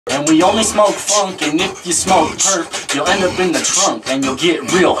And we only smoke funk, and if you smoke perp, you'll end up in the trunk, and you'll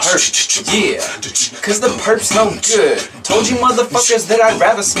get real hurt. Yeah, cause the perp's no good. Told you motherfuckers that I'd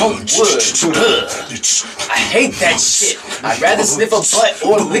rather smoke wood. Ugh. I hate that shit. I'd rather sniff a butt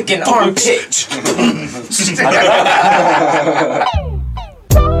or lick an armpit.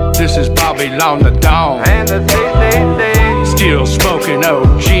 This is Bobylon the Dawn, and the day. Still smoking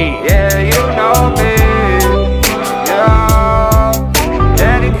OG. Yeah, you know me. Yeah,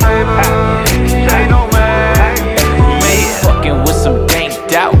 Daddy flavor, ain't no man. Fucking with some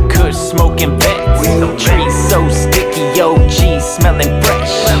danked out kush, smoking vets. Trees so sticky, OG smelling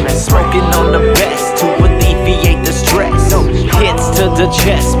fresh. Smoking on the best to alleviate the stress. Hits to the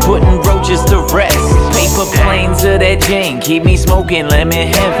chest, putting roaches to rest. Paper planes of that gin, keep me smoking lemon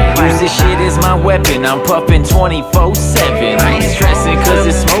heavy. Use this shit as my weapon, I'm puffing 24/7. I ain't stressing cause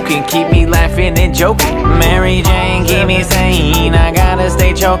it's smoking, keep me laughing and joking. Mary Jane, keep me sane, I gotta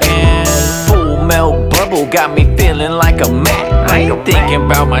stay choking. Full milk bubble got me feeling like a Mac. I ain't thinking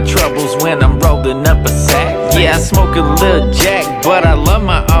about my troubles when I'm rolling up a sack. Yeah, I smoke a little jack, but I love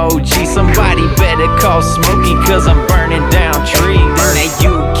my OG. Somebody better call Smokey cause I'm burning down trees. That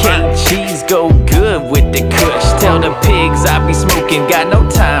UK cheese go good with the kush. Tell the pigs I be smoking, got no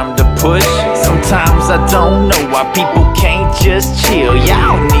time to push. Sometimes I don't know why people can't just chill.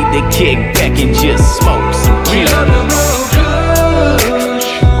 Y'all need to kick back and just smoke some kill.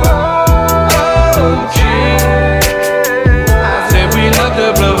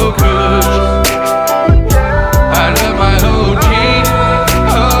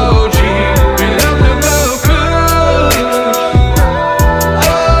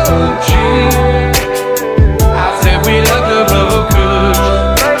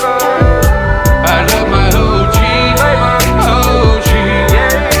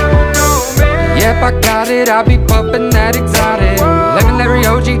 I be pumping that exotic. Legendary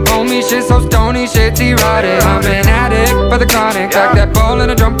OG on me, shit so stony, shit erotic. I'm an addict for the chronic, like that ball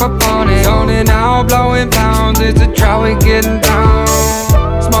and a jump up on it. Zoning out, blowing pounds, it's a drought, we getting down.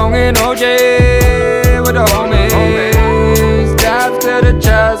 Smoking OG with the homies. Stabs to the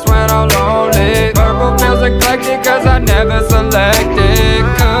chest when I'm lonely. Purple feels eclectic cause I never selected.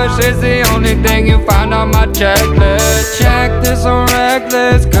 Kush is the only thing you find on my checklist. Check this on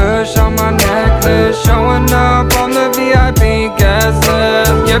reckless, Kush on my necklace. Showing up on the VIP guest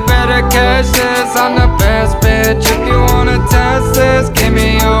list. You better catch this, I'm the best bitch. If you wanna test this, give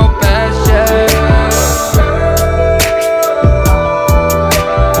me your best.